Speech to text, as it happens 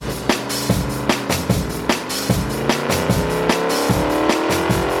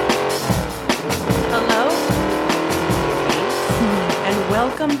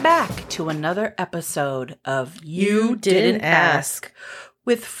to another episode of You Didn't Ask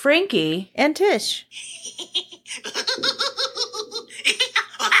with Frankie and Tish.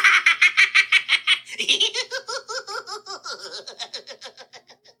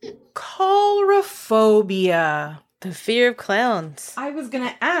 Coulrophobia. The fear of clowns. I was going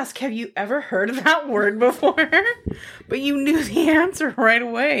to ask, have you ever heard of that word before? But you knew the answer right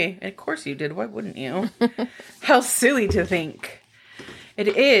away. Of course you did. Why wouldn't you? How silly to think. It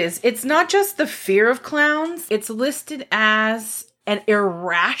is. It's not just the fear of clowns. It's listed as an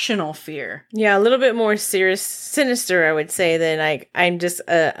irrational fear. Yeah, a little bit more serious, sinister, I would say, than I'm just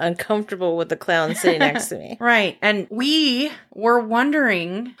uncomfortable with the clown sitting next to me. Right. And we were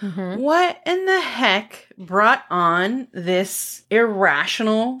wondering what in the heck brought on this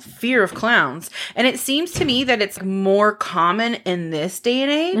irrational fear of clowns. And it seems to me that it's more common in this day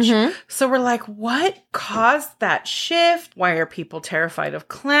and age. So we're like, what caused that shift? Why are people terrified of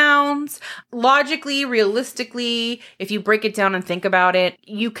clowns? Logically, realistically, if you break it down and think about it,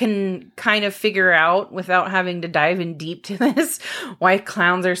 you can kind of figure out without having to dive in deep to this why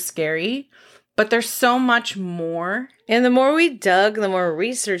clowns are scary. But there's so much more. And the more we dug, the more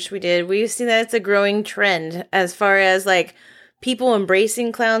research we did, we've seen that it's a growing trend as far as like people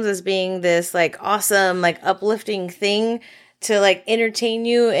embracing clowns as being this like awesome, like uplifting thing to like entertain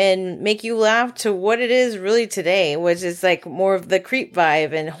you and make you laugh, to what it is really today, which is like more of the creep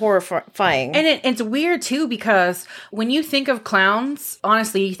vibe and horrifying. And it's weird too, because when you think of clowns,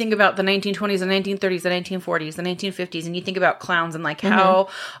 honestly, you think about the 1920s, the 1930s, the 1940s, the 1950s, and you think about clowns and like how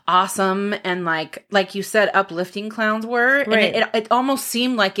awesome and like you said, uplifting clowns were. Right. And it almost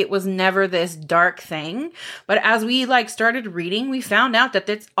seemed like it was never this dark thing. But as we like started reading, we found out that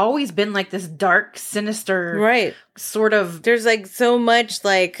it's always been like this dark, sinister sort of. There's like so much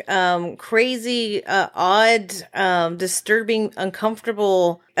like crazy, odd, disturbing,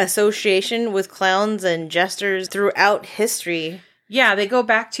 uncomfortable association with clowns and jesters throughout history. Yeah, they go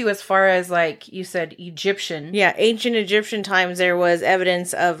back to as far as, like you said, Egyptian. Yeah, ancient Egyptian times, there was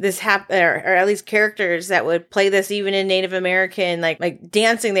evidence of this or at least characters that would play this even in Native American, like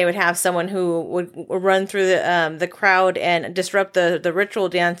dancing. They would have someone who would run through the crowd and disrupt the ritual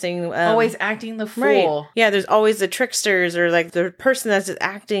dancing. Always acting the fool. Right. Yeah, there's always the tricksters or like the person that's just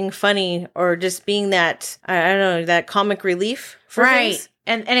acting funny or just being that, I don't know, that comic relief for things.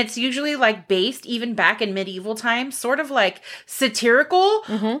 And it's usually like based even back in medieval times, sort of like satirical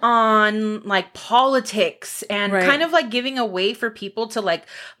on like politics and kind of like giving a way for people to like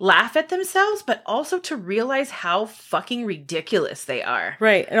laugh at themselves, but also to realize how fucking ridiculous they are.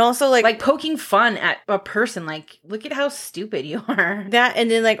 Right. And also like poking fun at a person. Like, look at how stupid you are. That,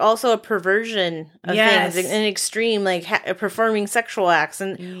 and then like also a perversion of things, an extreme, like performing sexual acts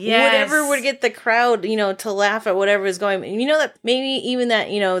and whatever would get the crowd, to laugh at whatever is going. That maybe even that,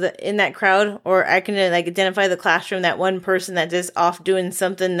 in that crowd, or I can like identify the classroom, that one person that just off doing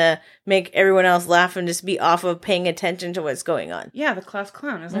something to make everyone else laugh and just be off of paying attention to what's going on. Yeah, the class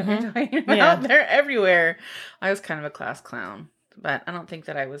clown. Is that what you're talking about? Yeah. They're everywhere. I was kind of a class clown, but I don't think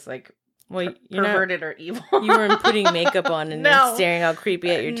that I was like perverted or evil. You weren't putting makeup on and staring all creepy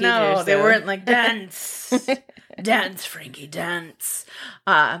at your teachers. No, they weren't like, dance. Dance, Frankie, dance.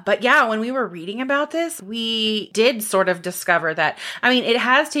 But yeah, when we were reading about this, we did sort of discover that, it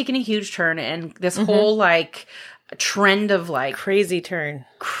has taken a huge turn, and this whole like trend of like crazy turn,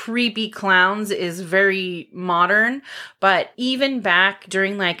 creepy clowns is very modern. But even back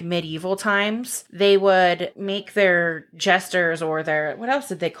during like medieval times, they would make their jesters or their, what else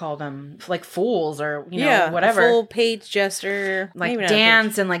did they call them? Like fools or, whatever. A full page jester. Like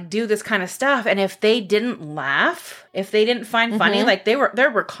dance and like do this kind of stuff. And if they didn't laugh, if they didn't find funny, like there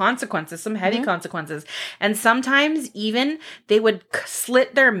were consequences, some heavy consequences. And sometimes even they would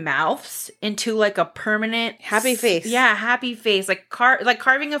slit their mouths into like a permanent happy face. Yeah, happy face. Like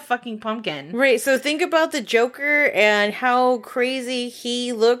carving a fucking pumpkin. Right. So think about the Joker and how crazy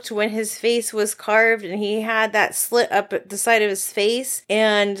he looked when his face was carved and he had that slit up at the side of his face.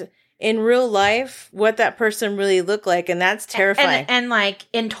 And in real life, what that person really looked like. And that's terrifying. And like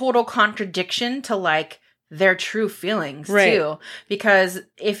in total contradiction to like their true feelings too, because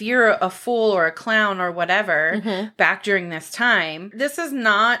if you're a fool or a clown or whatever back during this time, this is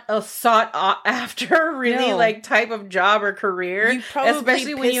not a sought after really like type of job or career. You probably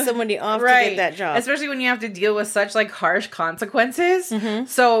especially when you somebody off to get that job, especially when you have to deal with such like harsh consequences.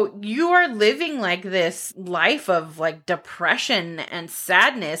 So you are living like this life of like depression and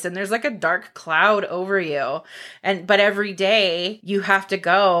sadness, and there's like a dark cloud over you, but every day you have to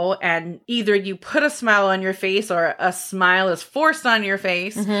go and either you put a smile on on your face or a smile is forced on your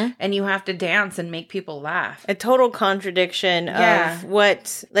face and you have to dance and make people laugh. A total contradiction of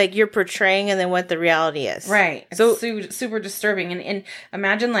what like you're portraying and then what the reality is. Right. So super disturbing. And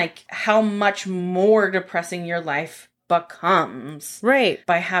imagine like how much more depressing your life becomes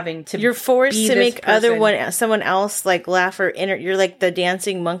by having to you're forced to make someone else like laugh or you're like the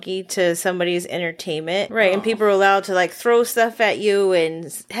dancing monkey to somebody's entertainment, right? And people are allowed to like throw stuff at you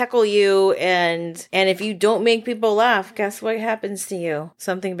and heckle you, and if you don't make people laugh, guess what happens to you?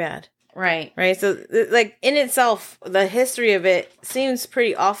 Something bad. Right. So like in itself, the history of it seems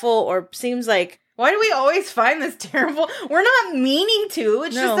pretty awful, or seems like, why do we always find this terrible? We're not meaning to.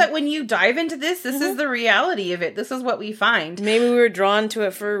 It's just that when you dive into this is the reality of it. This is what we find. Maybe we were drawn to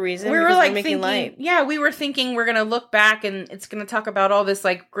it for a reason. We were like thinking, we were thinking we're going to look back and it's going to talk about all this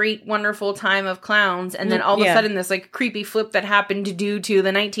like great, wonderful time of clowns. And then all of a sudden this like creepy flip that happened due to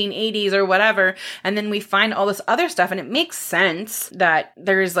the 1980s or whatever. And then we find all this other stuff. And it makes sense that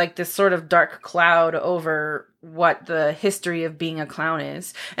there's like this sort of dark cloud over what the history of being a clown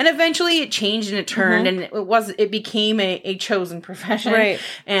is. And eventually it changed and it turned and it became a chosen profession. Right.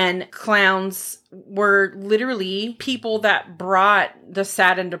 And clowns were literally people that brought the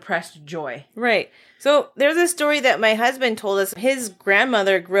sad and depressed joy. Right. So there's a story that my husband told us. His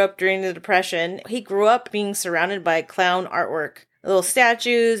grandmother grew up during the Depression. He grew up being surrounded by clown artwork, little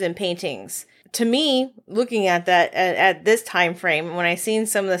statues and paintings. To me, looking at that at this time frame, when I seen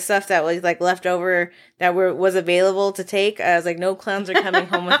some of the stuff that was like left over that was available to take, I was like, no clowns are coming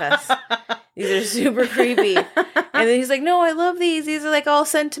home with us. These are super creepy. And then he's like, no, I love these. These are like all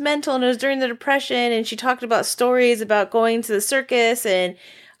sentimental. And it was during the Depression. And she talked about stories about going to the circus and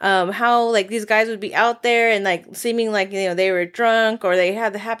how like these guys would be out there and like seeming like, you know, they were drunk or they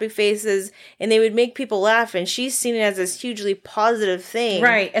had the happy faces and they would make people laugh. And she's seen it as this hugely positive thing.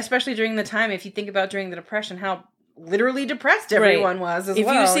 Right. Especially during the time, if you think about during the Depression, how literally depressed everyone was as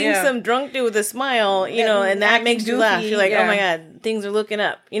well. If you've seen some drunk dude with a smile, you know, and that makes you laugh, you're like, oh my God, things are looking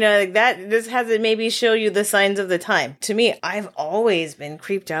up. You know, like that, this has to maybe show you the signs of the time. To me, I've always been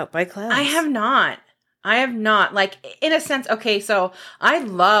creeped out by clowns. I have not. Like, in a sense, okay, so I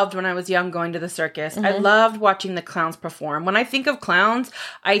loved when I was young going to the circus. I loved watching the clowns perform. When I think of clowns,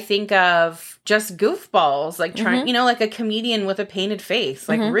 I think of just goofballs, like trying, you know, like a comedian with a painted face.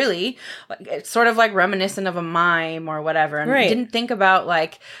 Like, really, like, it's sort of like reminiscent of a mime or whatever. And I didn't think about,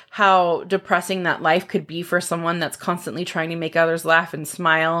 like, how depressing that life could be for someone that's constantly trying to make others laugh and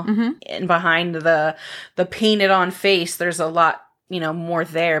smile. And behind the painted on face, there's a lot, you know, more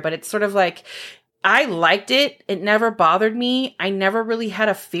there. But it's sort of like, I liked it. It never bothered me. I never really had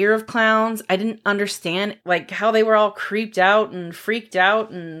a fear of clowns. I didn't understand like how they were all creeped out and freaked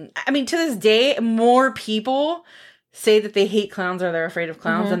out. And I mean, to this day, more people say that they hate clowns or they're afraid of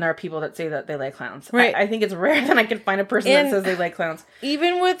clowns than there are people that say that they like clowns. Right. I think it's rare that I can find a person that says they like clowns.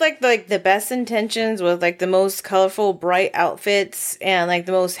 Even with like the best intentions, with like the most colorful, bright outfits and like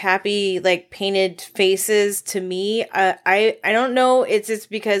the most happy, like painted faces, to me, I don't know. It's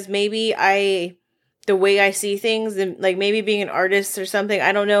just because maybe the way I see things, and like maybe being an artist or something,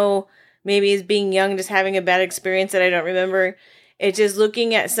 I don't know, maybe as being young, just having a bad experience that I don't remember. It's just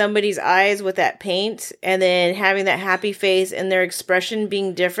looking at somebody's eyes with that paint and then having that happy face and their expression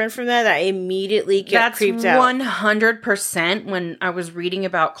being different from that, I immediately get creeped out. 100% when I was reading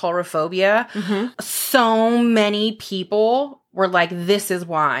about coulrophobia, so many people were like, this is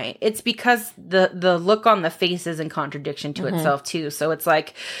why. It's because the look on the face is in contradiction to itself too. So it's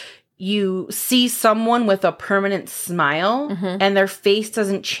like, you see someone with a permanent smile and their face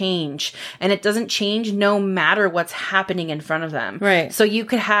doesn't change, and it doesn't change no matter what's happening in front of them. Right. So you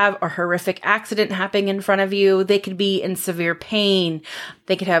could have a horrific accident happening in front of you. They could be in severe pain.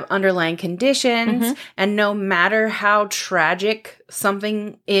 They could have underlying conditions. And no matter how tragic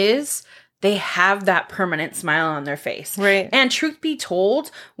something is, they have that permanent smile on their face. Right. And truth be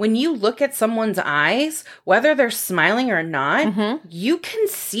told, when you look at someone's eyes, whether they're smiling or not, you can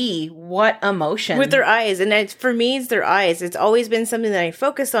see what emotion. With their eyes. And for me, it's their eyes. It's always been something that I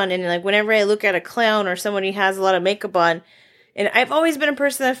focus on. And like whenever I look at a clown or somebody who has a lot of makeup on, and I've always been a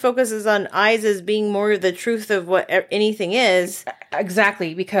person that focuses on eyes as being more the truth of what anything is.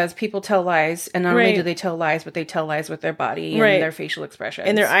 Exactly, because people tell lies, and not only do they tell lies, but they tell lies with their body and their facial expressions.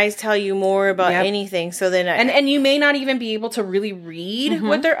 And their eyes tell you more about anything. So then, and you may not even be able to really read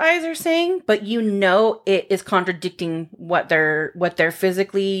what their eyes are saying, but you know it is contradicting what they're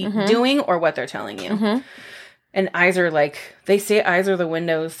physically doing or what they're telling you. And eyes are like, they say eyes are the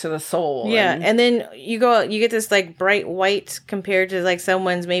windows to the soul. Yeah. And then you get this like bright white compared to like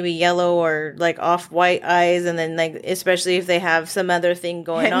someone's maybe yellow or like off-white eyes. And then like, especially if they have some other thing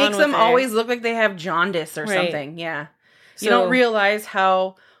going on. It makes them always look like they have jaundice or something. Yeah. You don't realize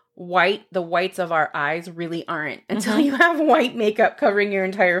how the whites of our eyes really aren't until you have white makeup covering your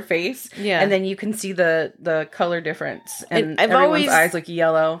entire face. Yeah. And then you can see the color difference. And everyone's eyes look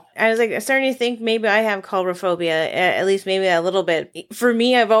yellow. I was like starting to think maybe I have colorophobia, at least maybe a little bit. For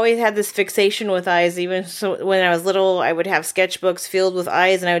me, I've always had this fixation with eyes. Even so, when I was little, I would have sketchbooks filled with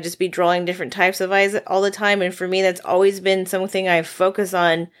eyes and I would just be drawing different types of eyes all the time. And for me, that's always been something I focus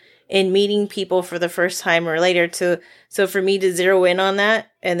on in meeting people for the first time or later so for me to zero in on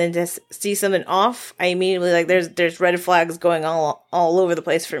that and then just see something off, I immediately like there's red flags going all over the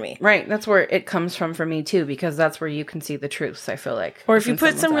place for me. Right. That's where it comes from for me too, because that's where you can see the truths, I feel like. Or if you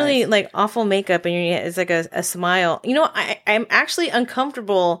put some really like awful makeup and it's like a smile. You know, I'm actually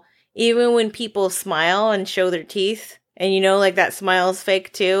uncomfortable even when people smile and show their teeth. And you know, like that smile's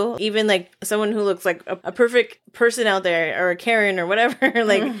fake too. Even like someone who looks like a perfect person out there, or a Karen or whatever,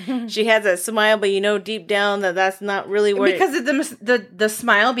 like she has that smile, but you know deep down that that's not really what. Because the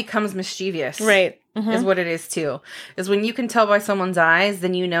smile becomes mischievous, right? Is what it is too. Is when you can tell by someone's eyes,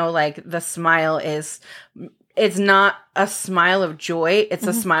 then you know like the smile is. It's not a smile of joy; it's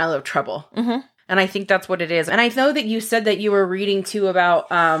a smile of trouble. And I think that's what it is. And I know that you said that you were reading, too, about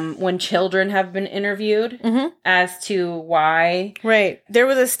when children have been interviewed as to why. Right. There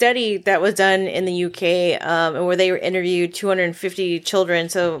was a study that was done in the UK where they interviewed 250 children.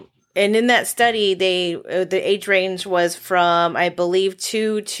 And in that study, the age range was from, I believe,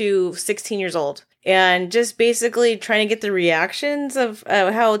 2 to 16 years old. And just basically trying to get the reactions of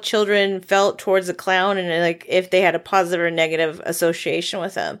how children felt towards the clown and like if they had a positive or negative association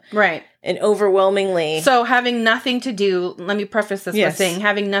with them. Right. And overwhelmingly. So having nothing to do, let me preface this by saying,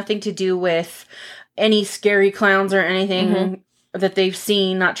 having nothing to do with any scary clowns or anything that they've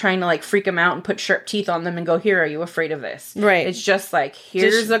seen, not trying to like freak them out and put sharp teeth on them and go, here, are you afraid of this? Right. It's just like,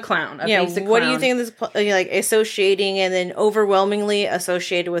 here's a clown, a basic clown. What do you think of this, like associating and then overwhelmingly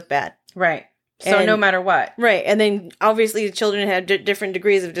associated with bad? Right. So no matter what. Right. And then obviously the children have different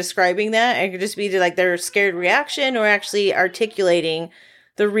degrees of describing that. It could just be like their scared reaction or actually articulating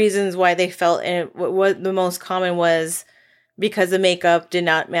the reasons why they felt. And what the most common was because the makeup did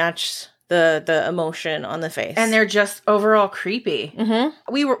not match the emotion on the face. And they're just overall creepy.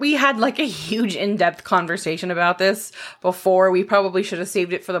 We had like a huge in-depth conversation about this before. We probably should have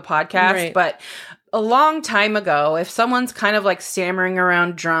saved it for the podcast. Right. But a long time ago, if someone's kind of like stammering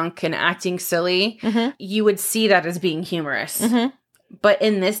around drunk and acting silly, you would see that as being humorous. But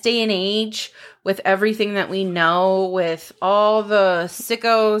in this day and age, with everything that we know, with all the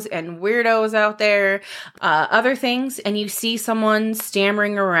sickos and weirdos out there, other things, and you see someone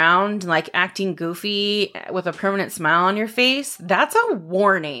stammering around, like acting goofy with a permanent smile on your face, that's a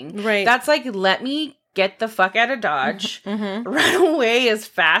warning. Right. That's like, let me get the fuck out of Dodge, run away as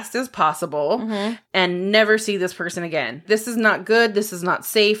fast as possible, and never see this person again. This is not good. This is not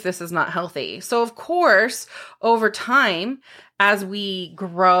safe. This is not healthy. So, of course, over time, as we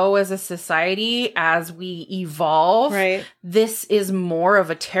grow as a society, as we evolve, this is more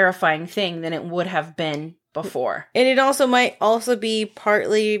of a terrifying thing than it would have been before. And it also might also be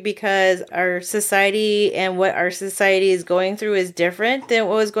partly because our society and what our society is going through is different than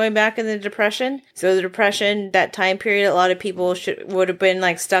what was going back in the Depression. So the Depression, that time period, a lot of people would have been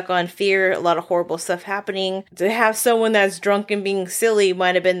like stuck on fear, a lot of horrible stuff happening. To have someone that's drunk and being silly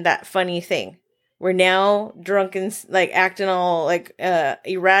might have been that funny thing. We're now drunk and like acting all like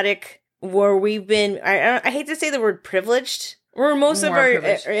erratic, where we've been, I hate to say the word privileged, where most of our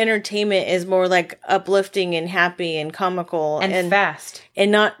entertainment is more like uplifting and happy and comical and fast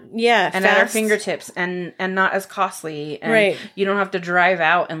and not and fast. At our fingertips and not as costly, and you don't have to drive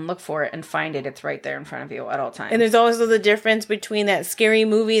out and look for it and find it. It's right there in front of you at all times. And there's also the difference between that scary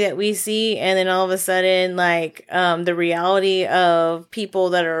movie that we see and then all of a sudden like the reality of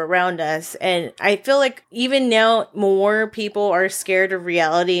people that are around us. And I feel like even now more people are scared of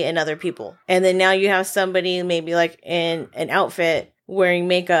reality and other people. And then now you have somebody maybe like in an outfit wearing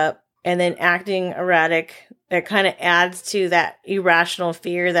makeup and then acting erratic. That kind of adds to that irrational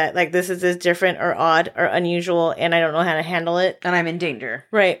fear that like this is different or odd or unusual and I don't know how to handle it. And I'm in danger.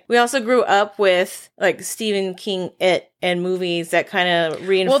 Right. We also grew up with like Stephen King, It, and movies that kind of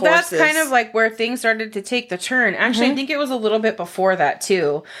reinforce Well, that's kind of like where things started to take the turn. Actually, I think it was a little bit before that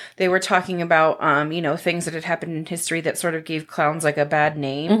too. They were talking about, things that had happened in history that sort of gave clowns like a bad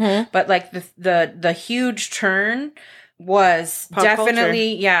name. But like the huge turn was pop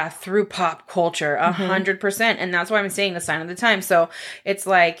definitely, through pop culture, 100%. And that's why I'm saying the sign of the time. So it's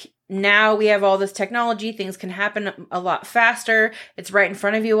like, now we have all this technology. Things can happen a lot faster. It's right in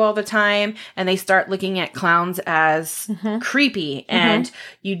front of you all the time. And they start looking at clowns as creepy. And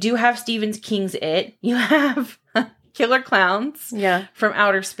you do have Stephen King's It. You have Killer Clowns from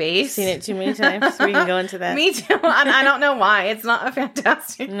Outer Space. Seen it too many times. So we can go into that. Me too. I don't know why. It's not a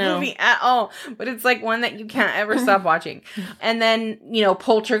fantastic movie at all. But it's like one that you can't ever stop watching. And then, you know,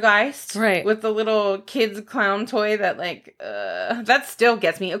 Poltergeist. Right. With the little kid's clown toy that like, that still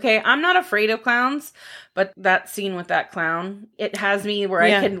gets me. Okay, I'm not afraid of clowns. But that scene with that clown, it has me where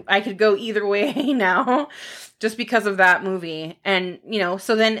I could go either way now. Just because of that movie. And, you know,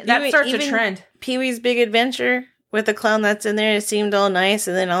 so then that starts a trend. Pee-wee's Big Adventure. With the clown that's in there, it seemed all nice,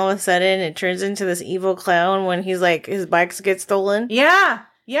 and then all of a sudden, it turns into this evil clown when he's like his bikes get stolen. Yeah.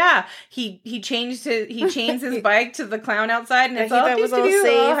 He chains his bike to the clown outside, and it's all safe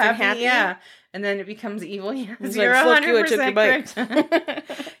and happy. Yeah. And then it becomes evil. Yes, it's you're like, 100%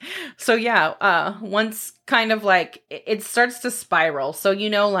 correct. So once kind of like it starts to spiral. So you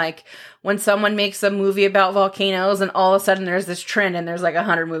know, like when someone makes a movie about volcanoes, and all of a sudden there's this trend, and there's like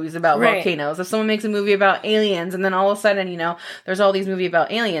 100 movies about volcanoes. If someone makes a movie about aliens, and then all of a sudden, you know, there's all these movies about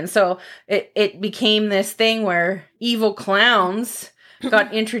aliens. So it became this thing where evil clowns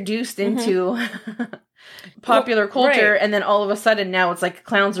got introduced into popular culture, and then all of a sudden now it's like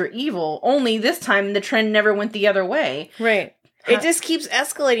clowns are evil. Only this time the trend never went the other way. Right. It just keeps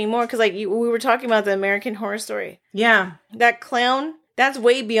escalating more because we were talking about the American Horror Story. Yeah. That clown, that's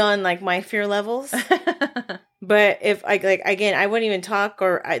way beyond like my fear levels. But if again, I wouldn't even talk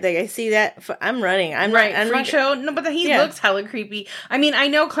or I see that I'm running. I'm right. I'm Freak show. No, but he looks hella creepy. I mean, I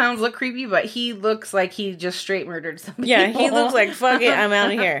know clowns look creepy, but he looks like he just straight murdered somebody. Yeah, he looks like fuck it. I'm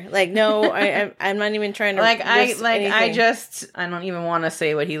out of here. Like no, I'm not even trying to I don't even want to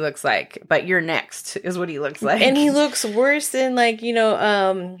say what he looks like. But you're next is what he looks like, and he looks worse than like you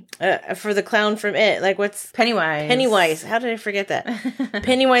know for the clown from It. Like what's Pennywise? Pennywise. How did I forget that?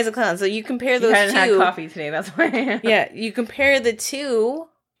 Pennywise the clown. So you compare those two. You hadn't had coffee today. That's yeah, you compare the two,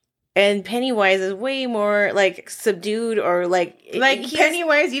 and Pennywise is way more like subdued or like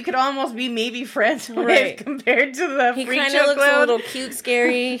Pennywise. You could almost be maybe friends with compared to the he Freak kind Show of looks clown. a little cute,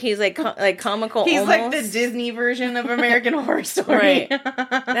 scary. He's like comical. He's almost. like the Disney version of American Horror Story. Right.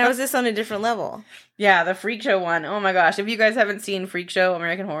 That was just on a different level. Yeah, the Freak Show one. Oh my gosh! If you guys haven't seen Freak Show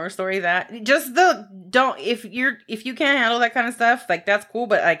American Horror Story, if you can't handle that kind of stuff, like that's cool.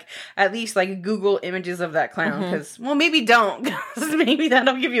 But like at least like Google images of that clown because maybe don't because maybe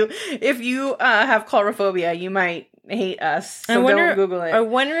that'll give you if you have claustrophobia, you might hate us. So don't Google it. I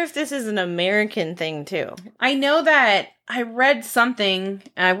wonder if this is an American thing too. I know that I read something,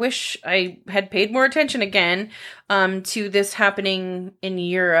 and I wish I had paid more attention again to this happening in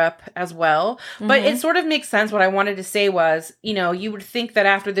Europe as well. But it sort of makes sense. What I wanted to say was, you know, you would think that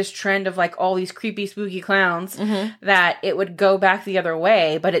after this trend of like all these creepy, spooky clowns, that it would go back the other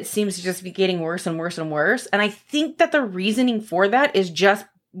way. But it seems to just be getting worse and worse and worse. And I think that the reasoning for that is just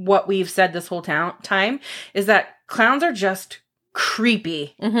what we've said this whole time, is that clowns are just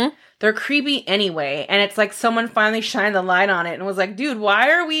creepy. They're creepy anyway. And it's like someone finally shined the light on it and was like, dude,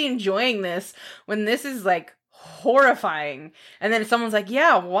 why are we enjoying this when this is like horrifying? And then someone's like,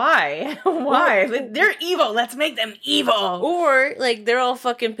 yeah, why? Why? They're evil. Let's make them evil. Or like they're all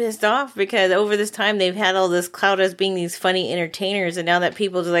fucking pissed off because over this time they've had all this clout as being these funny entertainers, and now that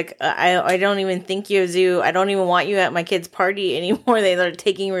people are like, I don't even think you as you. I don't even want you at my kid's party anymore. They're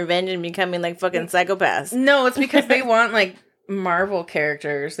taking revenge and becoming like fucking psychopaths. No, it's because they want like Marvel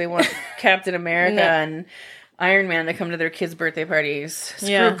characters. They want Captain America and Iron Man to come to their kids' birthday parties.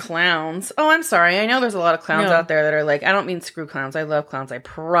 Screw clowns. Oh, I'm sorry. I know there's a lot of clowns out there that are like, I don't mean screw clowns. I love clowns. I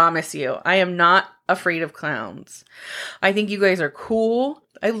promise you. I am not afraid of clowns. I think you guys are cool.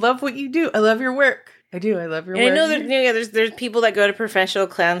 I love what you do. I love your work. I do. I love your work. I know that there's people that go to professional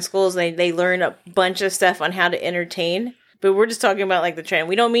clown schools. And they learn a bunch of stuff on how to entertain. But we're just talking about, like, the trend.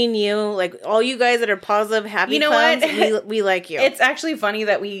 We don't mean you. Like, all you guys that are positive, happy clowns, we like you. It's actually funny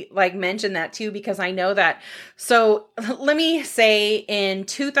that we, like, mentioned that, too, because I know that. So, let me say in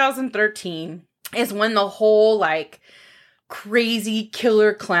 2013 is when the whole, like, crazy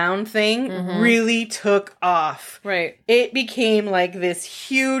killer clown thing really took off. Right. It became like this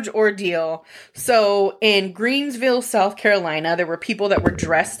huge ordeal. So in Greensville, South Carolina, there were people that were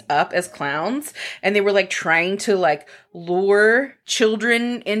dressed up as clowns, and they were like trying to like lure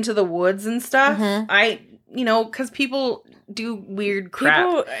children into the woods and stuff. Because people do weird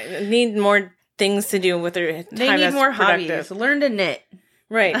crap. People need more things to do with their time. They need more hobbies. Learn to knit.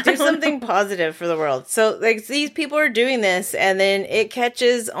 Right. Do something positive for the world. So, like, these people are doing this, and then it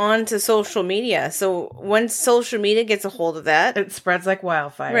catches on to social media. So, once social media gets a hold of that, it spreads like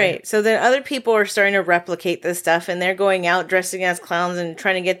wildfire. Right. So, then other people are starting to replicate this stuff, and they're going out dressing as clowns and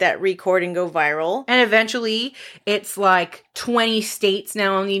trying to get that record and go viral. And eventually, it's like 20 states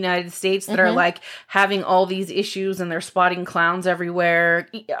now in the United States that are like having all these issues, and they're spotting clowns everywhere.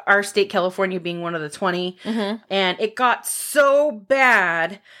 Our state, California, being one of the 20. And it got so bad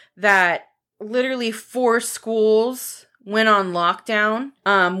that literally 4 schools went on lockdown.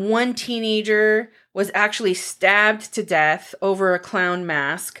 One teenager was actually stabbed to death over a clown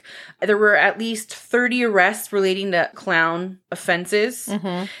mask. There were at least 30 arrests relating to clown offenses.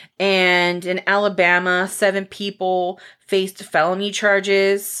 And in Alabama, 7 people faced felony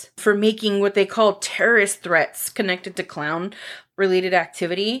charges for making what they call terrorist threats connected to clown related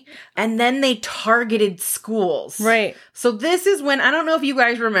activity. And then they targeted schools. Right. So this is when, I don't know if you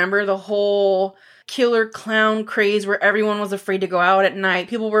guys remember the whole killer clown craze where everyone was afraid to go out at night.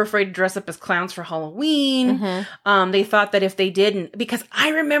 People were afraid to dress up as clowns for Halloween. They thought that if they didn't, because I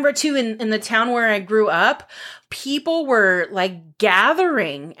remember too in the town where I grew up, people were like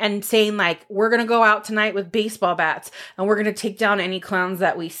gathering and saying like, we're going to go out tonight with baseball bats and we're going to take down any clowns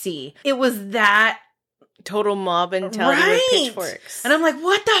that we see. It was that total mob mentality with pitchforks. And I'm like,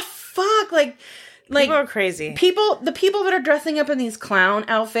 what the fuck? Like people are crazy. The people that are dressing up in these clown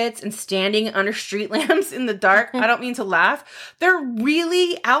outfits and standing under street lamps in the dark, I don't mean to laugh. They're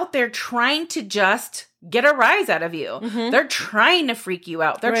really out there trying to just get a rise out of you. They're trying to freak you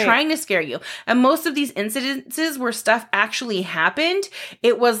out. They're trying to scare you. And most of these incidences where stuff actually happened,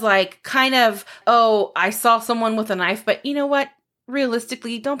 it was like kind of, oh, I saw someone with a knife, but you know what?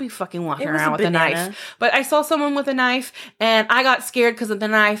 Realistically, don't be fucking walking around with a knife. But I saw someone with a knife and I got scared because of the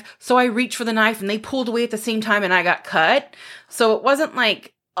knife. So I reached for the knife and they pulled away at the same time and I got cut. So it wasn't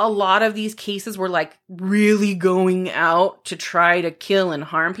like a lot of these cases were like really going out to try to kill and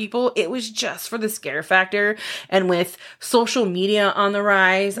harm people. It was just for the scare factor. And with social media on the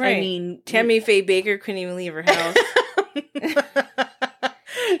rise, I mean, Tammy Faye Baker couldn't even leave her house.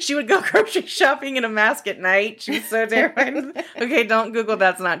 She would go grocery shopping in a mask at night. She was so terrified. Okay, don't Google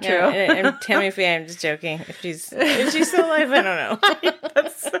that's not true. And Tammy Faye, I'm just joking. If she's still alive, I don't know.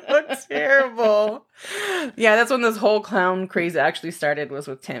 That's so terrible. Yeah, that's when this whole clown craze actually started, was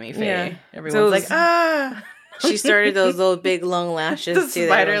with Tammy Faye. Yeah. Everyone's like, ah. She started those little big long lashes. The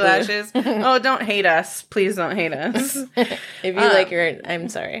spider lashes. Oh, don't hate us. Please don't hate us. If you like her, I'm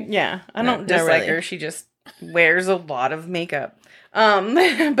sorry. Yeah, I don't dislike her. She just wears a lot of makeup.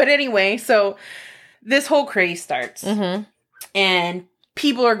 But anyway, so this whole craze starts and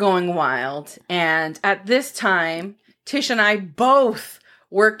people are going wild. And at this time, Tish and I both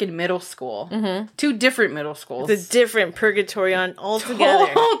work in middle school, 2 different middle schools. It's a different purgatory on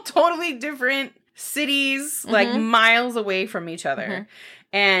altogether. Totally different cities, like miles away from each other.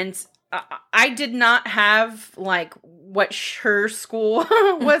 And I did not have like what her school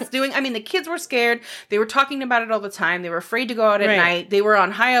was doing. I mean, the kids were scared. They were talking about it all the time. They were afraid to go out at night. They were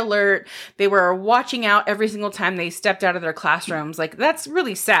on high alert. They were watching out every single time they stepped out of their classrooms. Like, that's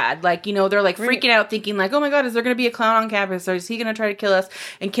really sad. Like, you know, they're like freaking out thinking like, oh my God, is there going to be a clown on campus? Or is he going to try to kill us?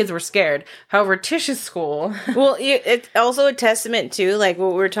 And kids were scared. However, Tish's school. Well, it's also a testament to like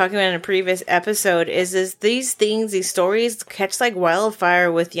what we were talking about in a previous episode is these things, these stories catch like wildfire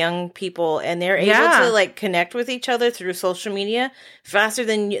with young people, and they're able to like connect with each other through social media faster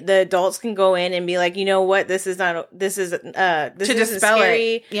than the adults can go in and be like, you know what, this isn't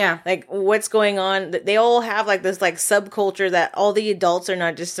scary. Yeah, like what's going on. They all have like this like subculture that all the adults are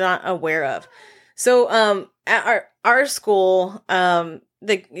not aware of. So at our school,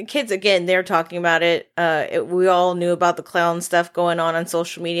 the kids, again, they're talking about it. We all knew about the clown stuff going on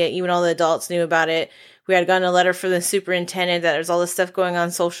social media. Even all the adults knew about it. We had gotten a letter from the superintendent that there's all this stuff going on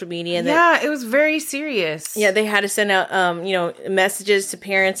social media. And it was very serious. Yeah, they had to send out, messages to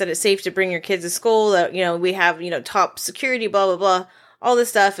parents that it's safe to bring your kids to school. That, we have, top security, blah, blah, blah, all this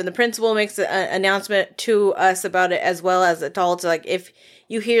stuff. And the principal makes an announcement to us about it as well as adults. Like, if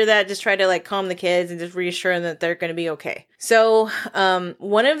you hear that, just try to like calm the kids and just reassure them that they're going to be okay. So,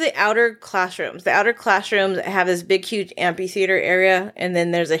 one of the outer classrooms have this big, huge amphitheater area. And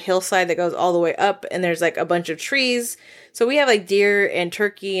then there's a hillside that goes all the way up and there's like a bunch of trees. So we have like deer and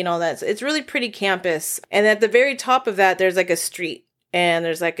turkey and all that. So it's really pretty campus. And at the very top of that, there's like a street and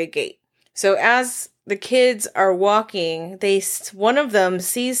there's like a gate. So as the kids are walking, one of them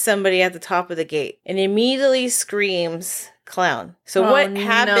sees somebody at the top of the gate and immediately screams, clown. So what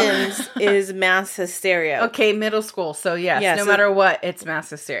happens is mass hysteria. Okay, middle school. So yes, no matter what, it's mass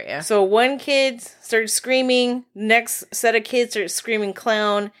hysteria. So one kid starts screaming, next set of kids starts screaming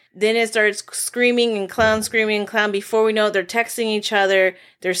clown, then it starts screaming and clown. Before we know it, they're texting each other,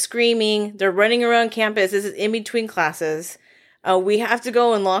 they're screaming, they're running around campus. This is in between classes. We have to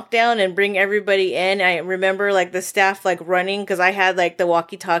go in lockdown and bring everybody in. I remember like the staff like running because I had like the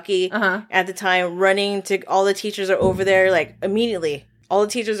walkie-talkie at the time, running to all the teachers are over there like immediately. All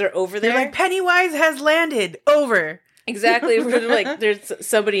the teachers are over there. They're like, Pennywise has landed. Over. Exactly. We're like, there's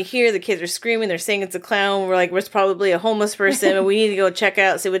somebody here. The kids are screaming. They're saying it's a clown. We're like, it's probably a homeless person. And we need to go check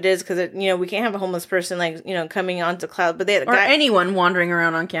out, see what it is. Because, we can't have a homeless person like, coming onto cloud. But anyone wandering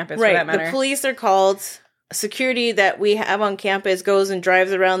around on campus for that matter. The police are called. Security that we have on campus goes and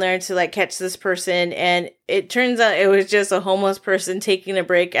drives around there to like catch this person, and it turns out it was just a homeless person taking a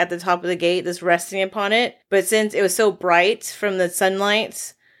break at the top of the gate, just resting upon it. But since it was so bright from the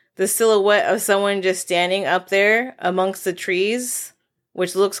sunlight, the silhouette of someone just standing up there amongst the trees,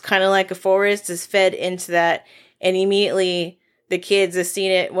 which looks kind of like a forest, is fed into that, and immediately the kids have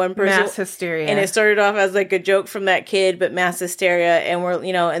seen it. One person, mass hysteria, and it started off as like a joke from that kid, but mass hysteria, and we're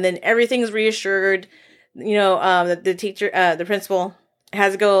and then everything's reassured. The teacher, the principal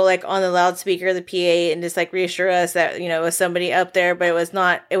has to go like on the loudspeaker, the PA, and just like reassure us that, it was somebody up there, but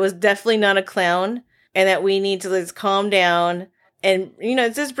it was definitely not a clown, and that we need to just calm down and,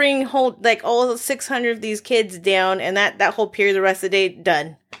 just bring all 600 of these kids down, and that whole period, the rest of the day,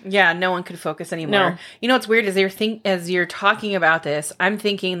 done. Yeah, no one could focus anymore. No. What's weird is as you're talking about this, I'm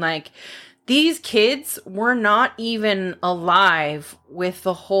thinking like, these kids were not even alive with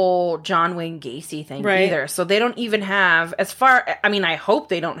the whole John Wayne Gacy thing either. So they don't even have, I hope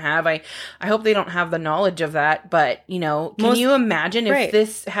they don't have, I hope they don't have the knowledge of that. But, can you imagine if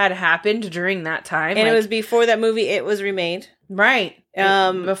this had happened during that time? And it was before that movie, It was remade. Right.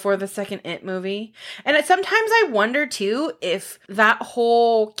 Before the second It movie. And sometimes I wonder, too, if that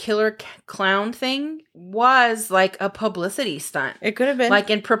whole killer clown thing was like a publicity stunt. It could have been. Like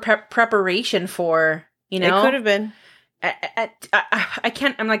in preparation for, It could have been. I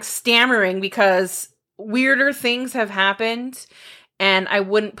can't, I'm like stammering because weirder things have happened, and I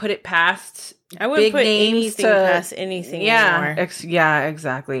wouldn't put it past I wouldn't put anything past anything anymore. Yeah,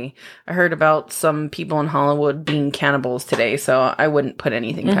 exactly. I heard about some people in Hollywood being cannibals today, so I wouldn't put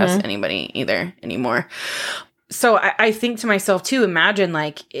anything past anybody either anymore. So I think to myself, too, imagine,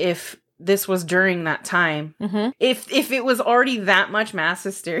 like, if this was during that time, if it was already that much mass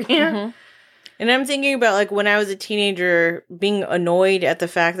hysteria. And I'm thinking about, like, when I was a teenager, being annoyed at the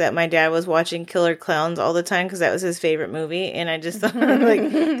fact that my dad was watching Killer Clowns all the time because that was his favorite movie. And I just thought, like,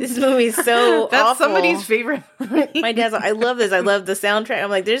 this movie's so That's awful. somebody's favorite movie. My dad's like, I love this. I love the soundtrack.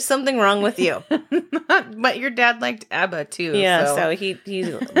 I'm like, there's something wrong with you. But your dad liked ABBA, too. Yeah, so he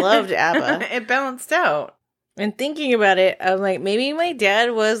loved ABBA. It balanced out. And thinking about it, I'm like, maybe my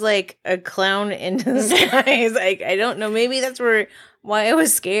dad was, like, a clown in disguise. Like, I don't know. Maybe that's why I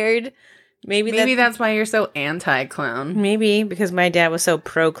was scared. Maybe that's why you're so anti-clown. Maybe because my dad was so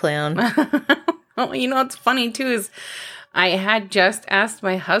pro-clown. Oh, what's funny too is I had just asked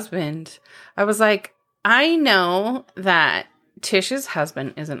my husband. I was like, I know that Tish's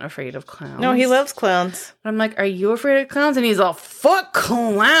husband isn't afraid of clowns. No, he loves clowns. But I'm like, are you afraid of clowns? And he's all, fuck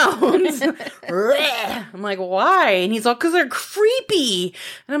clowns. I'm like, why? And he's all, because they're creepy.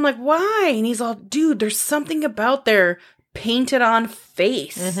 And I'm like, why? And he's all, dude, there's something about their painted on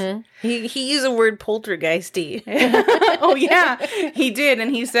face. He used the word poltergeisty. Oh yeah, he did,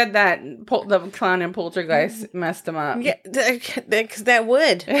 and he said that the clown in Poltergeist messed him up. Yeah, because that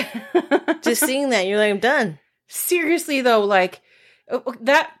would. Just seeing that, you're like, I'm done. Seriously though, like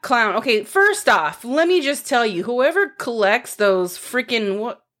that clown. Okay, first off, let me just tell you, whoever collects those freaking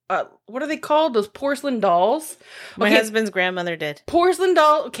what are they called? Those porcelain dolls? My husband's grandmother did. Porcelain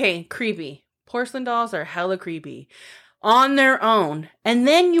doll. Okay, creepy. Porcelain dolls are hella creepy. On their own, and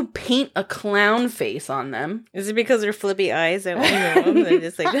then you paint a clown face on them. Is it because they're flippy eyes? They're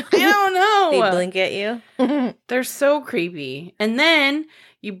just like, I don't know. They blink at you. They're so creepy. And then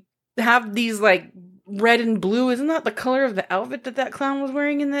you have these like red and blue. Isn't that the color of the outfit that clown was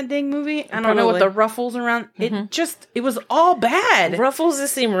wearing in that dang movie? I don't know, with the ruffles around. It was all bad. Ruffles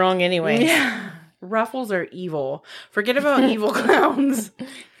just seem wrong anyway. Yeah. Ruffles are evil. Forget about evil clowns. If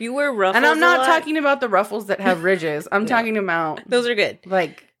you wear ruffles, and I'm not talking about the ruffles that have ridges. I'm talking about those are good,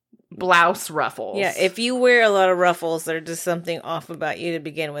 like blouse ruffles. Yeah, if you wear a lot of ruffles, there's just something off about you to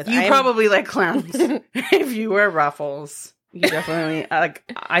begin with. You probably like clowns. If you wear ruffles, you definitely like.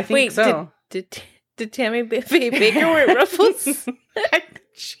 I think so. Did Tammy Baker wear ruffles?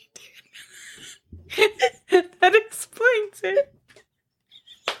 She did. That explains it.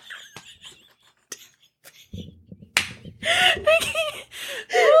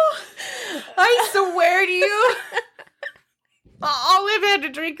 I swear to you, all we've had to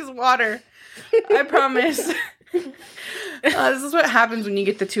drink is water. I promise. This is what happens when you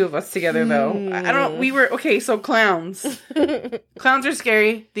get the two of us together, though. So clowns. Clowns are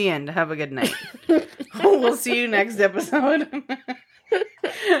scary. The end. Have a good night. We'll see you next episode.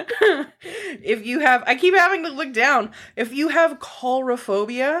 I keep having to look down. If you have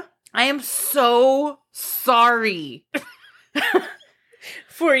coulrophobia, I am so sorry.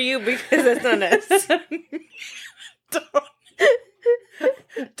 For you, because that's not us.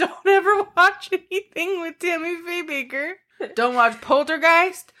 Don't ever watch anything with Tammy Faye Baker. Don't watch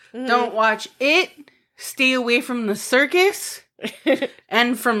Poltergeist. Mm-hmm. Don't watch It. Stay away from the circus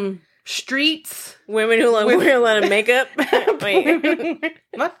and from streets. Women who wear a lot of makeup.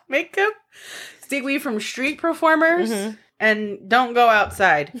 What? Makeup? Stay away from street performers and don't go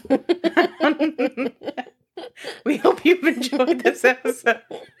outside. We hope you've enjoyed this episode.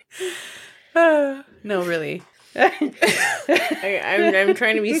 No, really. I'm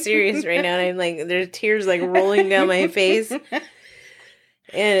trying to be serious right now, and I'm like, there's tears like rolling down my face, and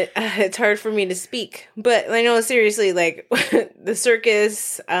it's hard for me to speak. But I know, seriously, like the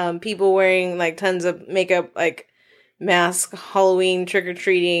circus, people wearing like tons of makeup, like mask, Halloween, trick or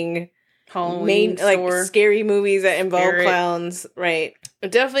treating, like scary movies that involve clowns, right?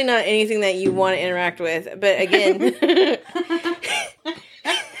 Definitely not anything that you want to interact with. But again,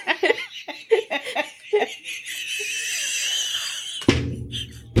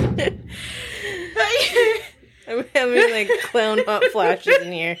 I'm having like clown hot flashes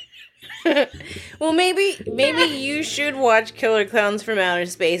in here. Well, maybe you should watch Killer Clowns from Outer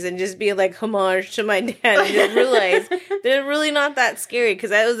Space and just be like homage to my dad and just realize they're really not that scary,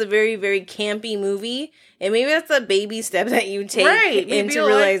 because that was a very, very campy movie, and maybe that's a baby step that you take into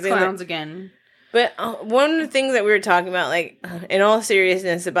realizing clowns again. But one of the things that we were talking about, like in all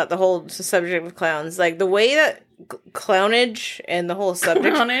seriousness, about the whole subject of clowns, like the way that clownage and the whole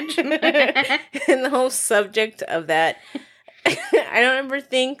subject and the whole subject of that. I don't ever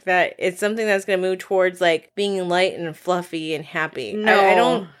think that it's something that's going to move towards like being light and fluffy and happy. No, I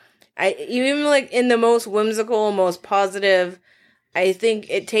don't. Even like in the most whimsical, most positive, I think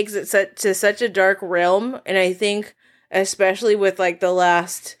it takes it to such a dark realm. And I think, especially with like the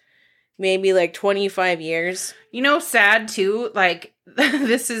last maybe like 25 years, sad too. Like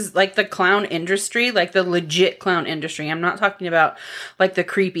this is like the clown industry, like the legit clown industry. I'm not talking about like the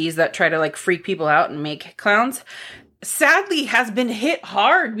creepies that try to like freak people out and make clowns. Sadly has been hit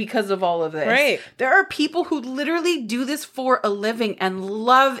hard because of all of this. Right. There are people who literally do this for a living and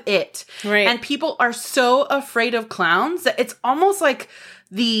love it. Right. And people are so afraid of clowns that it's almost like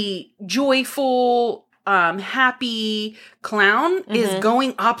the joyful, happy clown is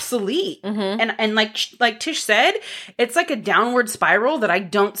going obsolete. And like Tish said, it's like a downward spiral that I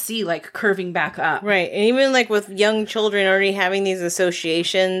don't see like curving back up. Right. And even like with young children already having these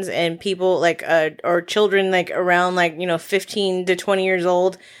associations, and people like or children like around like 15 to 20 years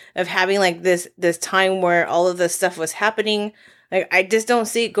old of having like this time where all of this stuff was happening. Like, I just don't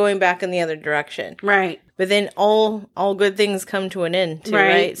see it going back in the other direction. Right. But then all good things come to an end, too,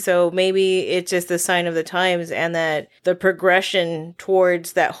 right? So maybe it's just a sign of the times, and that the progression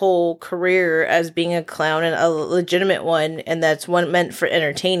towards that whole career as being a clown, and a legitimate one, and that's one meant for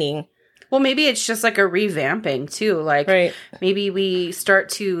entertaining. Well, maybe it's just like a revamping too. Like maybe we start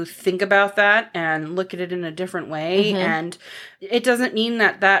to think about that and look at it in a different way. And it doesn't mean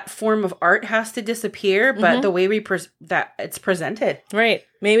that form of art has to disappear, but the way that it's presented. Right.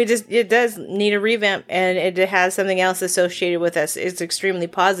 Maybe it does need a revamp, and it has something else associated with us. It's extremely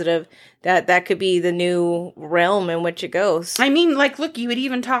positive that could be the new realm in which it goes. I mean, like, look, you had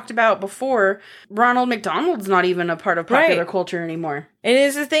even talked about before, Ronald McDonald's not even a part of popular culture anymore. And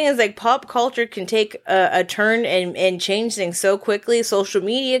it's the thing is, like, pop culture can take a turn and change things so quickly. Social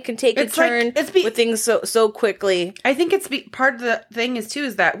media can take a turn with things so quickly. I think part of the thing is, too,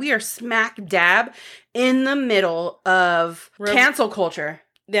 is that we are smack dab in the middle of cancel culture.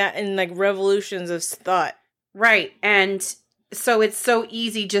 Yeah, and, like, revolutions of thought. Right, and so it's so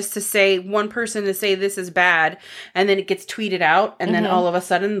easy just to say one person to say this is bad, and then it gets tweeted out, and then all of a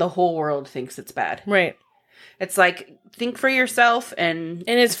sudden the whole world thinks it's bad. Right. It's like, think for yourself, and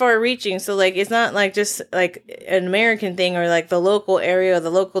it's far reaching. So like, it's not like just like an American thing, or like the local area, the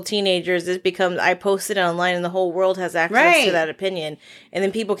local teenagers. This becomes, I posted online and the whole world has access to that opinion, and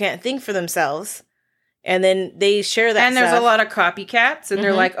then people can't think for themselves. And then they share that And there's stuff. a lot of copycats, and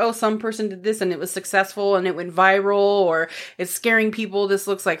they're like, oh, some person did this and it was successful and it went viral, or it's scaring people. This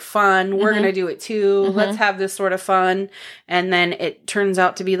looks like fun. We're going to do it too. Let's have this sort of fun. And then it turns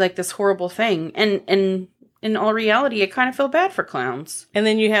out to be like this horrible thing. And in all reality, I kind of feel bad for clowns. And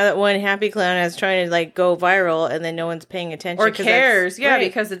then you have that one happy clown that's trying to like go viral, and then no one's paying attention Or cares. Yeah, right.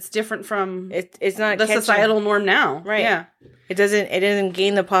 because it's different from it's not the societal norm now. Right. Yeah. It doesn't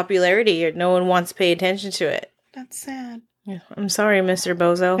gain the popularity, or no one wants to pay attention to it. That's sad. Yeah, I'm sorry, Mr.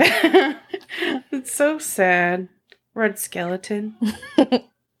 Bozo. It's so sad. Red skeleton.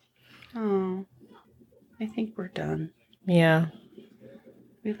 Oh, I think we're done. Yeah.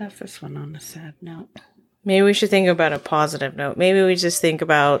 We left this one on a sad note. Maybe we should think about a positive note. Maybe we just think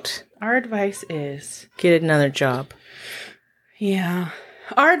about Our advice is... get another job. Yeah.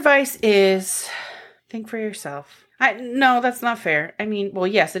 Our advice is think for yourself. No, that's not fair. I mean, well,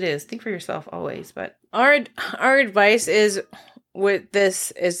 yes, it is. Think for yourself always, but... Our advice is with this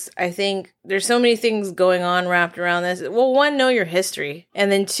is, I think there's so many things going on wrapped around this. Well, one, know your history.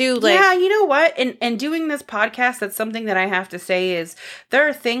 And then two, like... Yeah, you know what? And doing this podcast, that's something that I have to say is there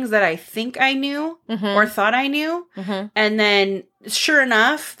are things that I think I knew or thought I knew. And then, sure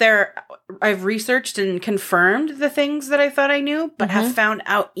enough, I've researched and confirmed the things that I thought I knew, but have found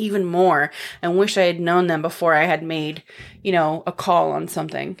out even more and wish I had known them before I had made, a call on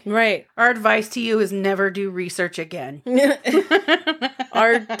something. Right. Our advice to you is never do research again.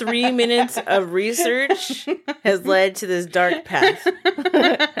 Our 3 minutes of research has led to this dark path.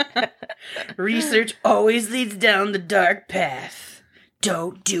 Research always leads down the dark path.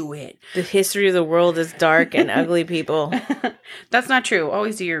 Don't do it. The history of the world is dark and ugly, people. That's not true.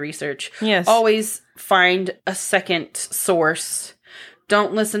 Always do your research. Yes. Always find a second source.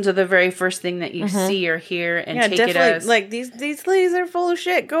 Don't listen to the very first thing that you see or hear and take it as... like, these ladies are full of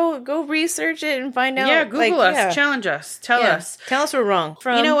shit. Go research it and find out. Yeah, Google us. Challenge us. Tell us. Tell us we're wrong.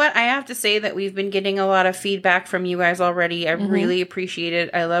 You know what? I have to say that we've been getting a lot of feedback from you guys already. I really appreciate it.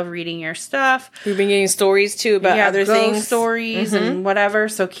 I love reading your stuff. We've been getting stories, too, about other things. Stories and whatever.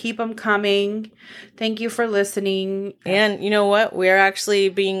 So keep them coming. Thank you for listening. And you know what? We're actually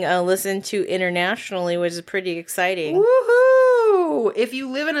being listened to internationally, which is pretty exciting. Woohoo! If you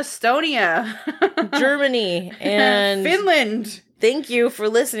live in Estonia, Germany, and Finland, thank you for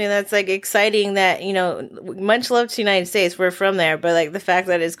listening. That's like exciting that, much love to the United States. We're from there, but like the fact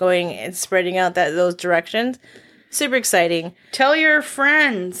that it's going and spreading out those directions, super exciting. Tell your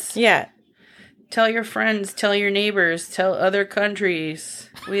friends. Yeah. Tell your friends, tell your neighbors, tell other countries.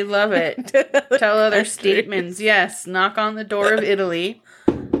 We love it. Tell other statements. Yes, knock on the door of Italy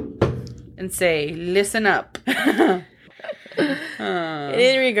and say, listen up.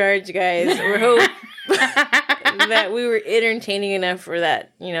 In regards, guys, we hope that we were entertaining enough for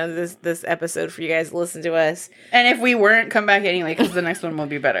that, this episode for you guys to listen to us. And if we weren't, come back anyway, because the next one will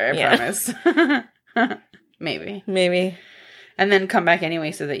be better, I promise. Maybe. And then come back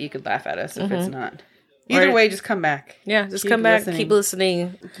anyway so that you could laugh at us if it's not. Either way, just come back. Yeah, just come back. Keep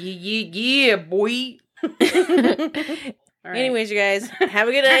listening. Yeah, boy. Right. Anyways, you guys, have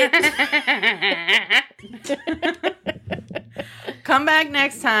a good night. Come back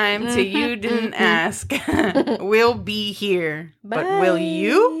next time to You Didn't Ask. We'll be here. Bye. But will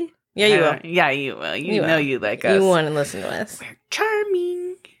you? Yeah, you will. Yeah, you will. You know you like us. You want to listen to us. We're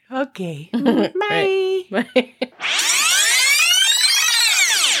charming. Okay. Bye. Bye.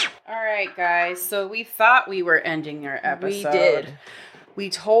 All right, guys. So we thought we were ending our episode. We did. We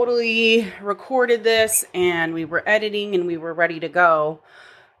totally recorded this, and we were editing, and we were ready to go.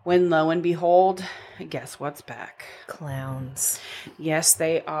 When lo and behold, guess what's back? Clowns. Yes,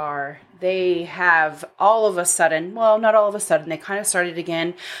 they are. They have all of a sudden, well, not all of a sudden, they kind of started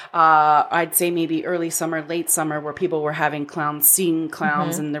again. I'd say maybe early summer, late summer, where people were having clowns, seeing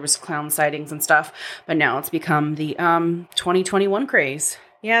clowns, and there was clown sightings and stuff. But now it's become the 2021 craze.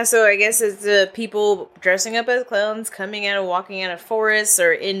 Yeah, so I guess it's people dressing up as clowns, walking out of forests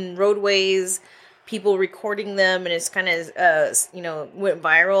or in roadways, people recording them, and it's kind of, went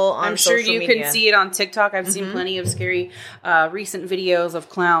viral on social media. I'm sure you can see it on TikTok. I've seen plenty of scary recent videos of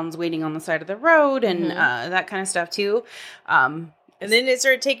clowns waiting on the side of the road and that kind of stuff, too. And then it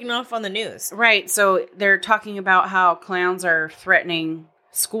started taking off on the news. Right, so they're talking about how clowns are threatening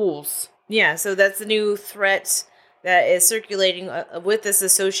schools. Yeah, so that's the new threat that is circulating with this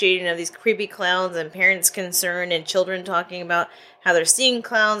association of these creepy clowns and parents concerned and children talking about how they're seeing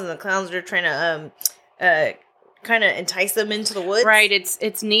clowns and the clowns are trying to kind of entice them into the woods. Right.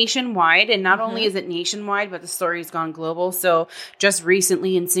 It's nationwide, and not only is it nationwide, but the story's gone global. So just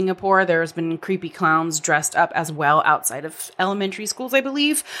recently in Singapore, there's been creepy clowns dressed up as well outside of elementary schools, I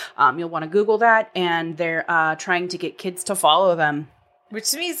believe. You'll want to Google that, and they're trying to get kids to follow them. Which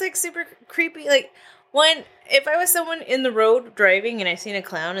to me is like super creepy. Like, one, if I was someone in the road driving and I seen a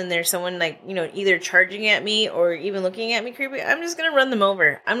clown and there's someone like, you know, either charging at me or even looking at me creepy, I'm just gonna run them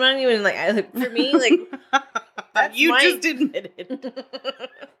over. I'm not even like for me, like that's you just admitted.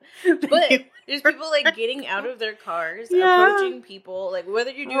 But there's people like getting out of their cars, approaching people, like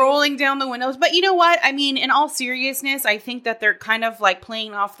whether you're doing rolling down the windows. But you know what? I mean, in all seriousness, I think that they're kind of like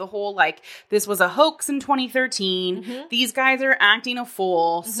playing off the whole like this was a hoax in 2013. These guys are acting a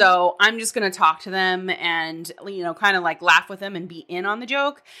fool, so I'm just gonna talk to them and, you know, kind of like laugh with them and be in on the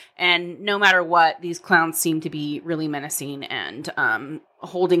joke. And no matter what, these clowns seem to be really menacing and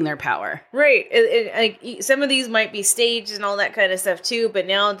holding their power. Right. Like some of these might be staged and all that kind of stuff too, but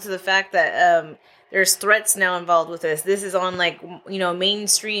now to the fact that there's threats now involved with this. This is on like, you know,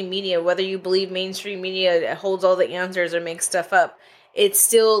 mainstream media, whether you believe mainstream media holds all the answers or makes stuff up, it's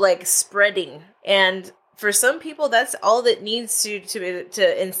still like spreading. And for some people, that's all that needs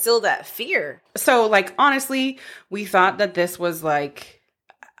to instill that fear. So like, honestly, we thought that this was like,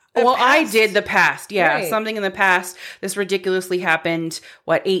 I did the past. Yeah. Right. Something in the past. This ridiculously happened,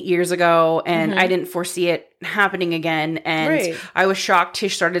 8 years ago. And I didn't foresee it happening again. And I was shocked.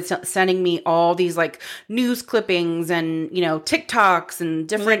 Tish started sending me all these like news clippings and, you know, TikToks and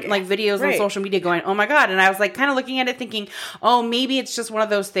different like videos on social media going, oh my God. And I was like kind of looking at it thinking, oh, maybe it's just one of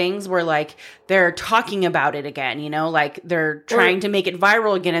those things where like they're talking about it again, you know, like they're trying to make it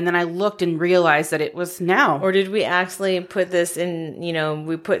viral again. And then I looked and realized that it was now. Or did we actually put this in, you know,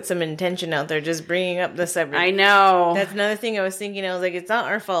 we put some intention out there just bringing up the subject. I know. That's another thing I was thinking. I was like, it's not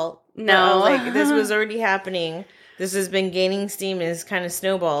our fault. No. I was like, this was already happening. This has been gaining steam and it's kind of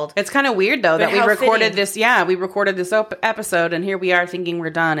snowballed. It's kind of weird though that we recorded this. Yeah, we recorded this episode and here we are thinking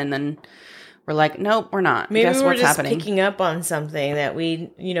we're done and then we're like, nope, we're not. Maybe we're just picking up on something that we,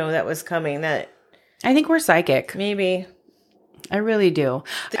 you know, that was coming. That I think we're psychic. Maybe. I really do.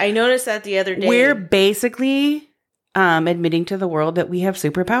 I noticed that the other day. We're basically admitting to the world that we have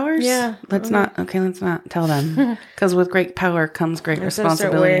superpowers. Yeah. Let's not tell them. Because with great power comes great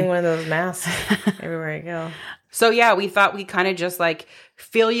responsibility. Start wearing one of those masks everywhere I go. So yeah, we thought we kind of just like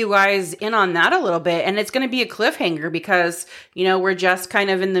fill you guys in on that a little bit. And it's going to be a cliffhanger because, you know, we're just kind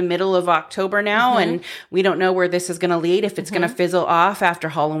of in the middle of October now and we don't know where this is going to lead. If it's going to fizzle off after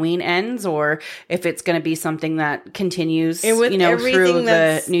Halloween ends or if it's going to be something that continues, and with, you know, through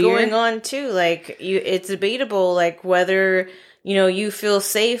the new year. Going on too, like it's debatable, like whether, you know, you feel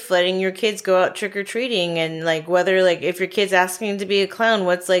safe letting your kids go out trick-or-treating and like whether like if your kid's asking to be a clown,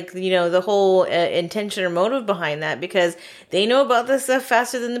 what's like, you know, the whole intention or motive behind that, because they know about this stuff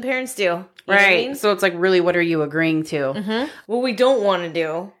faster than the parents do. You right. Know what I mean? So it's like, really, what are you agreeing to? What we don't want to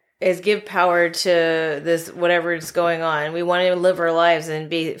do is give power to this, whatever is going on. We want to live our lives and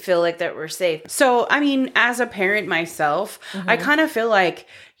feel like that we're safe. So, I mean, as a parent myself, I kind of feel like,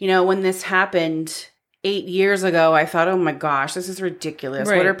 you know, when this happened 8 years ago, I thought, oh my gosh, this is ridiculous.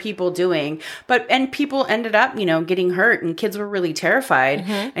 Right. What are people doing? And people ended up, you know, getting hurt and kids were really terrified.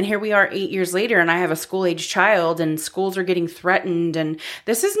 And here we are 8 years later and I have a school-age child and schools are getting threatened. And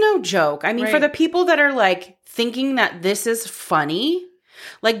this is no joke. I mean, for the people that are like thinking that this is funny,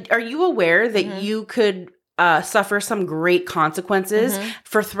 like, are you aware that you could suffer some great consequences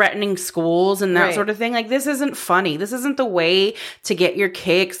for threatening schools and that sort of thing? Like, this isn't funny. This isn't the way to get your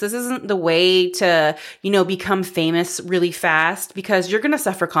kicks. This isn't the way to, you know, become famous really fast, because you're going to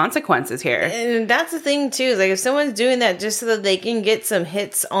suffer consequences here. And that's the thing too. Like, if someone's doing that just so that they can get some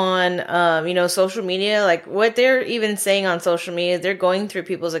hits on, you know, social media, like what they're even saying on social media, they're going through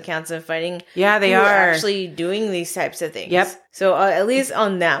people's accounts and fighting. Yeah, they are actually doing these types of things. Yep. So at least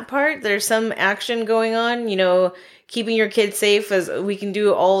on that part, there's some action going on, you know, keeping your kids safe, as we can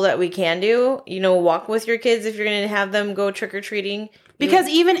do all that we can do, you know, walk with your kids if you're going to have them go trick-or-treating. Because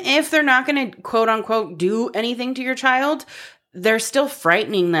even if they're not going to, quote unquote, do anything to your child, they're still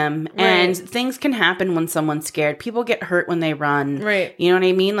frightening them. Right. And things can happen when someone's scared. People get hurt when they run. Right. You know what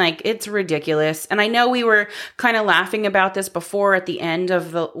I mean? Like, it's ridiculous. And I know we were kind of laughing about this before at the end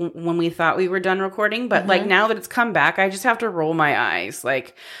of when we thought we were done recording. But like, now that it's come back, I just have to roll my eyes.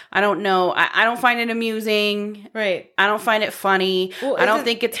 Like, I don't know. I don't find it amusing. Right. I don't find it funny. Well, I don't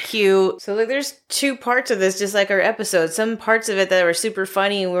think it's cute. So like, there's two parts of this, just like our episode. Some parts of it that were super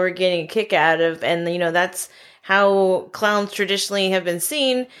funny and we were getting a kick out of. And, you know, that's how clowns traditionally have been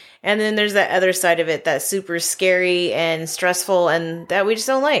seen. And then there's that other side of it that's super scary and stressful and that we just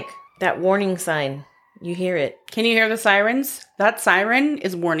don't like. That warning sign. You hear it. Can you hear the sirens? That siren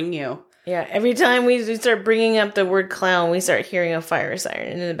is warning you. Yeah, every time we start bringing up the word clown, we start hearing a fire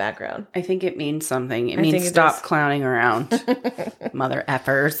siren in the background. I think it means something. It means stop clowning around. Mother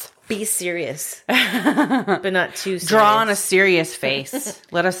effers. Be serious. But not too serious. Draw on a serious face.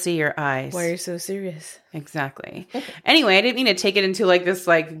 Let us see your eyes. Why are you so serious? Exactly. Anyway, I didn't mean to take it into like this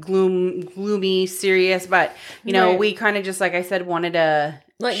like gloomy, serious, but you know, we kind of just, like I said, wanted to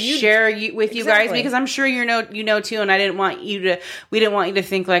share with you guys, because I'm sure you know too, and we didn't want you to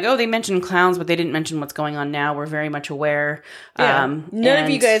think like, oh, they mentioned clowns, but they didn't mention what's going on now. We're very much aware. Yeah. None of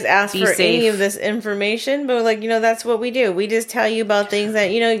you guys asked for any of this information, but like, that's what we do. We just tell you about things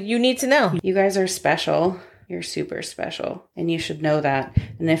that, you need to know. You guys are special. You're super special, and you should know that.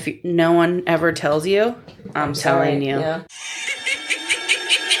 And if no one ever tells you, I'm telling you. Yeah.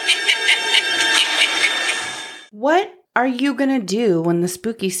 What are you going to do when the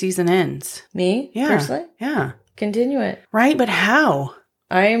spooky season ends? Me? Yeah. Personally? Yeah. Continue it. Right, but how?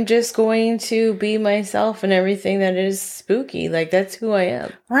 I am just going to be myself and everything that is spooky. Like, that's who I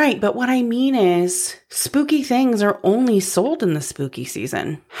am. Right, but what I mean is, spooky things are only sold in the spooky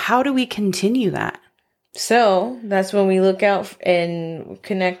season. How do we continue that? So that's when we look out and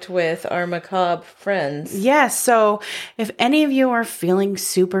connect with our macabre friends. Yes. So if any of you are feeling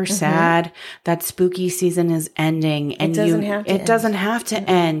super sad that spooky season is ending, and it doesn't have to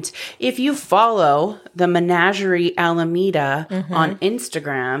end. If you follow the Menagerie Alameda on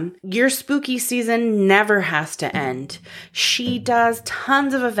Instagram, your spooky season never has to end. She does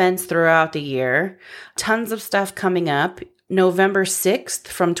tons of events throughout the year, tons of stuff coming up. November 6th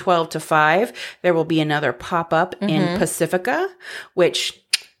from 12 to 5, there will be another pop-up in Pacifica, which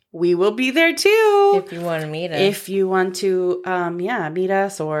we will be there too. If you want to meet us. If you want to, meet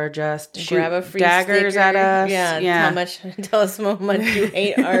us, or just grab a free daggers sticker. at us. Yeah. Tell us how much you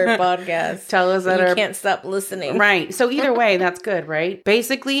hate our podcast. Tell us that you can't stop listening. Right. So either way, that's good, right?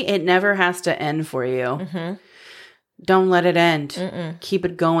 Basically, it never has to end for you. Don't let it end. Keep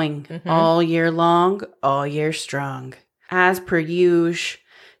it going all year long, all year strong. As per usual,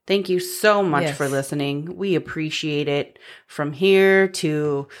 thank you so much for listening. We appreciate it. From here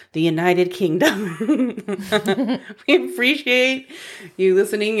to the United Kingdom. We appreciate you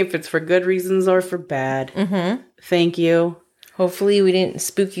listening, if it's for good reasons or for bad. Thank you. Hopefully we didn't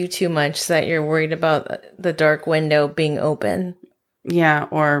spook you too much so that you're worried about the dark window being open. Yeah,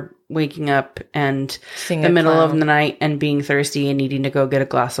 or waking up and the middle of the night and being thirsty and needing to go get a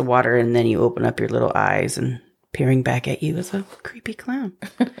glass of water, and then you open up your little eyes and peering back at you as a creepy clown.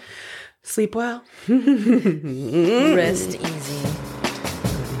 Sleep well. Rest easy.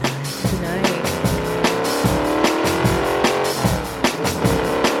 Good night.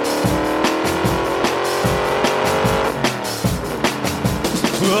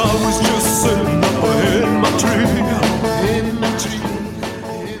 I was just saying.